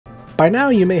By now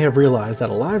you may have realized that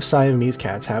a lot of Siamese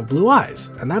cats have blue eyes,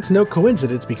 and that's no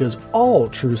coincidence because all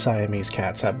true Siamese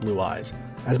cats have blue eyes.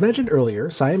 As mentioned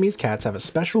earlier, Siamese cats have a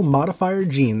special modifier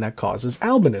gene that causes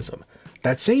albinism.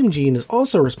 That same gene is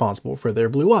also responsible for their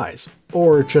blue eyes,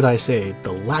 or should I say,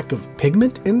 the lack of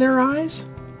pigment in their eyes?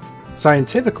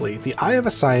 Scientifically, the eye of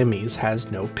a Siamese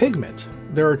has no pigment.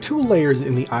 There are two layers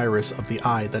in the iris of the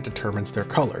eye that determines their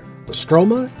color, the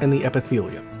stroma and the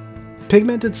epithelium.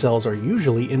 Pigmented cells are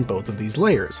usually in both of these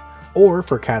layers, or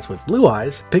for cats with blue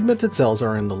eyes, pigmented cells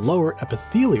are in the lower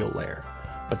epithelial layer.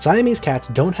 But Siamese cats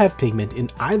don't have pigment in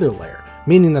either layer,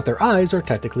 meaning that their eyes are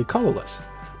technically colorless.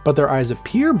 But their eyes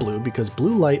appear blue because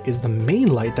blue light is the main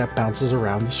light that bounces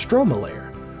around the stroma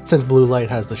layer. Since blue light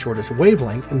has the shortest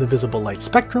wavelength in the visible light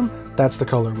spectrum, that's the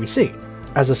color we see.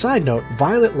 As a side note,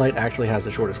 violet light actually has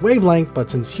the shortest wavelength,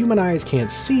 but since human eyes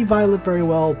can't see violet very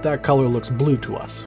well, that color looks blue to us.